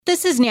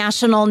This is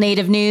National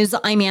Native News.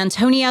 I'm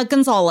Antonia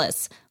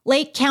Gonzalez.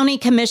 Lake County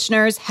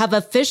commissioners have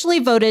officially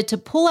voted to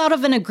pull out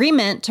of an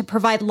agreement to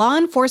provide law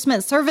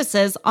enforcement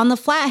services on the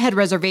Flathead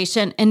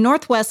Reservation in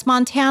northwest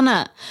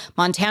Montana.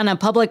 Montana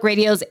Public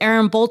Radio's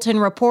Aaron Bolton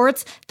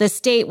reports the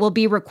state will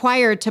be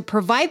required to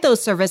provide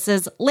those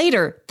services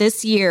later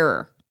this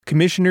year.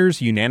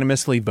 Commissioners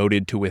unanimously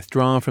voted to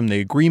withdraw from the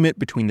agreement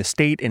between the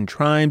state and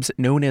tribes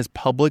known as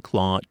Public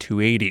Law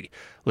 280.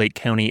 Lake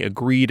County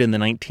agreed in the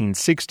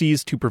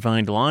 1960s to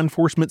provide law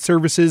enforcement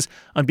services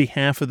on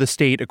behalf of the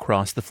state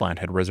across the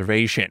Flathead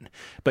Reservation.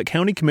 But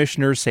county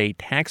commissioners say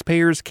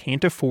taxpayers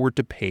can't afford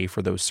to pay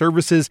for those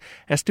services,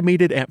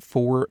 estimated at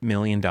 $4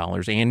 million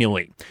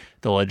annually.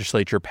 The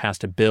legislature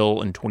passed a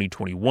bill in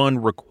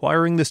 2021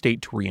 requiring the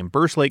state to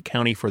reimburse Lake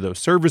County for those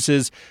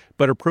services,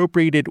 but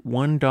appropriated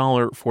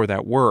 $1 for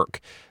that work.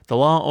 The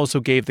law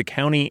also gave the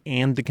county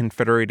and the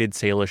Confederated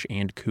Salish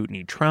and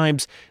Kootenai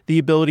tribes the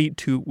ability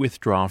to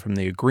withdraw from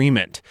the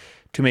agreement.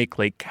 To make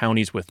Lake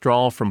County's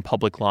withdrawal from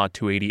Public Law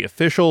 280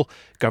 official,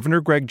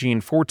 Governor Greg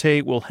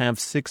Gianforte will have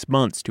 6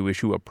 months to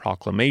issue a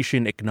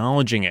proclamation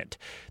acknowledging it.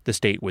 The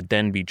state would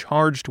then be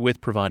charged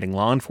with providing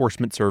law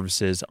enforcement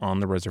services on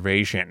the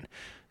reservation.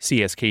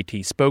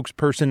 CSKT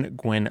spokesperson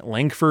Gwen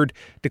Langford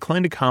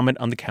declined to comment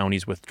on the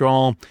county's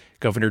withdrawal.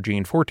 Governor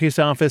Gianforte's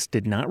office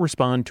did not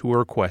respond to a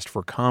request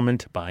for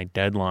comment by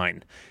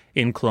deadline.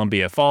 In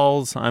Columbia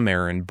Falls, I'm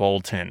Aaron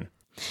Bolton.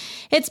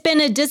 It's been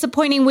a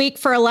disappointing week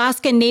for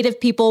Alaska Native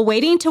people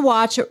waiting to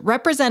watch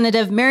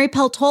Representative Mary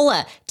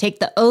Peltola take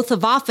the oath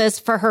of office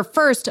for her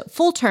first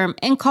full term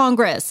in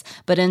Congress.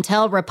 But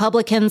until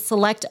Republicans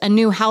select a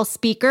new House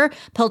Speaker,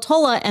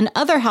 Peltola and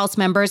other House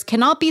members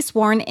cannot be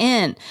sworn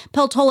in.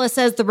 Peltola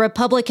says the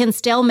Republican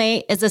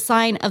stalemate is a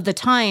sign of the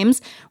times,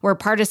 where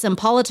partisan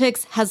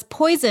politics has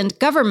poisoned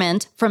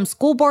government from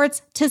school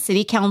boards to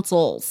city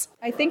councils.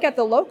 I think at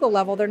the local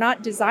level, they're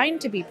not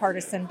designed to be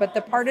partisan, but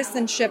the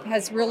partisanship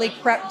has really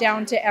crept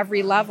down to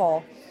every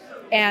level.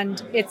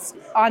 And it's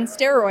on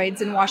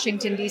steroids in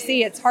Washington,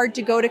 D.C. It's hard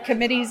to go to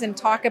committees and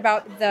talk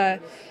about the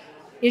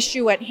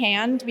issue at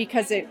hand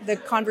because the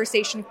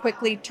conversation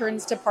quickly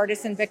turns to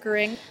partisan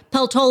bickering.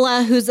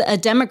 Peltola, who's a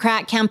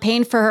Democrat,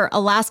 campaigned for her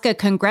Alaska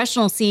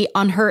congressional seat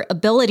on her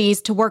abilities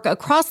to work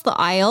across the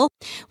aisle,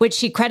 which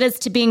she credits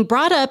to being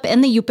brought up in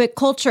the Yupik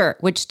culture,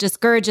 which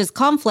discourages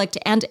conflict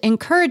and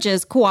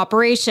encourages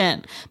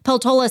cooperation.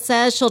 Peltola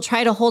says she'll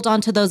try to hold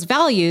on to those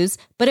values,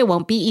 but it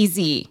won't be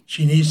easy.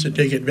 She needs to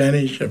take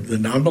advantage of the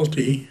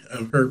novelty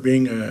of her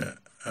being a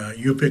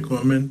Yupik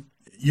woman,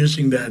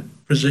 using that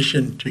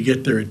position to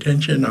get their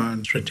attention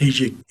on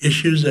strategic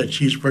issues that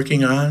she's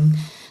working on.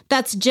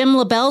 That's Jim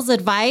LaBelle's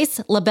advice.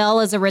 LaBelle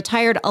is a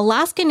retired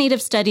Alaska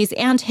Native Studies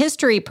and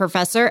History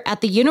professor at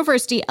the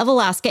University of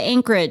Alaska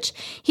Anchorage.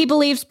 He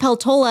believes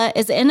Peltola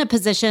is in a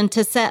position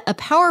to set a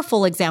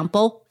powerful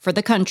example for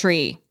the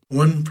country.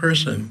 One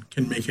person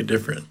can make a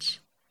difference.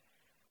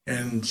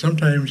 And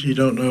sometimes you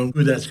don't know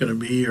who that's going to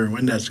be or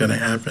when that's going to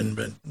happen.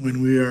 But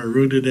when we are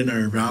rooted in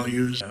our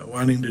values,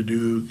 wanting to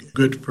do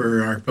good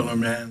for our fellow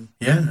man,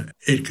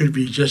 it could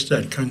be just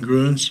that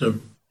congruence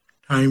of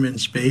time and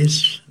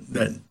space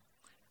that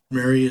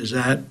Mary is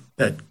at,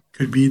 that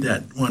could be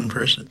that one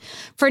person.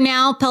 For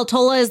now,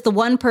 Peltola is the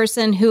one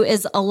person who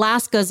is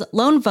Alaska's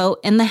lone vote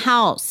in the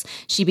House.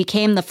 She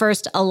became the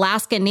first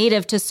Alaska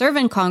Native to serve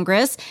in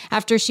Congress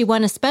after she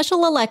won a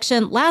special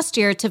election last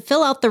year to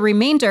fill out the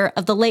remainder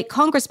of the late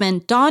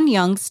Congressman Don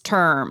Young's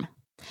term.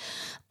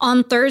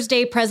 On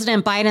Thursday,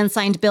 President Biden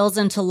signed bills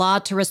into law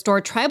to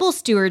restore tribal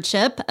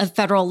stewardship of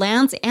federal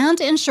lands and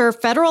ensure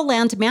federal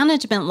land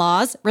management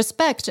laws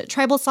respect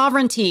tribal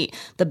sovereignty.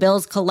 The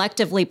bills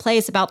collectively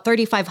place about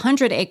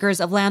 3,500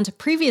 acres of land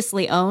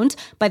previously owned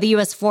by the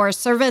U.S.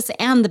 Forest Service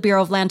and the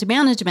Bureau of Land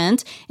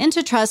Management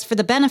into trust for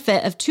the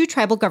benefit of 2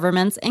 tribal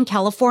governments in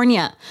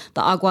California,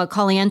 the Agua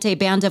Caliente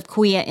Band of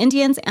Kuya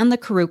Indians and the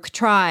Karuk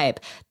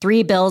tribe.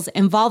 3 bills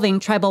involving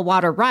tribal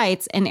water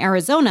rights in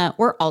Arizona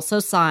were also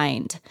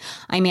signed.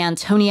 I'm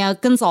Antonia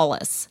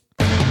Gonzalez.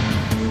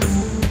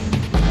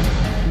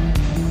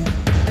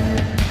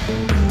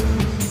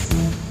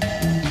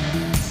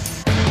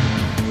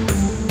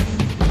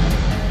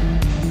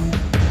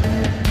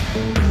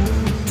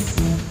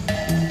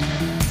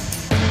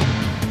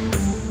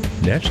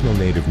 National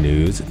Native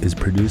News is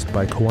produced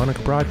by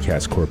Koahnic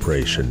Broadcast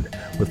Corporation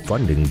with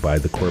funding by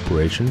the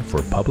Corporation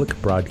for Public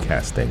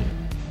Broadcasting.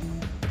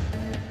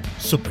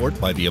 Support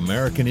by the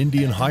American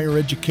Indian Higher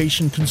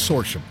Education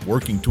Consortium,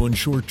 working to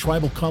ensure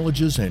tribal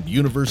colleges and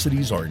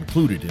universities are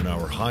included in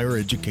our higher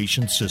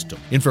education system.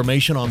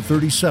 Information on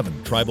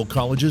 37 tribal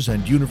colleges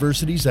and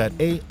universities at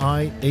aihec.org.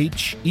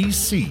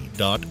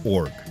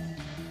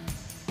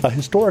 A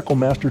historical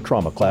master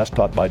trauma class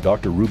taught by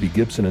Dr. Ruby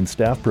Gibson and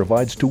staff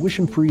provides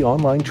tuition-free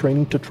online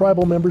training to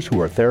tribal members who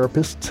are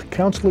therapists,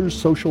 counselors,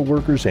 social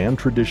workers, and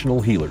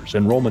traditional healers.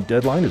 Enrollment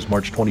deadline is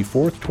March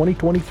 24th,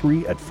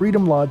 2023 at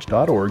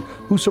freedomlodge.org,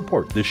 who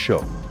support this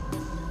show.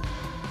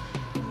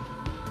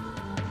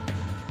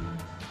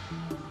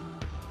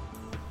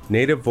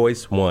 Native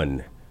Voice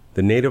One,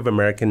 the Native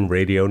American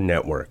Radio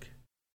Network.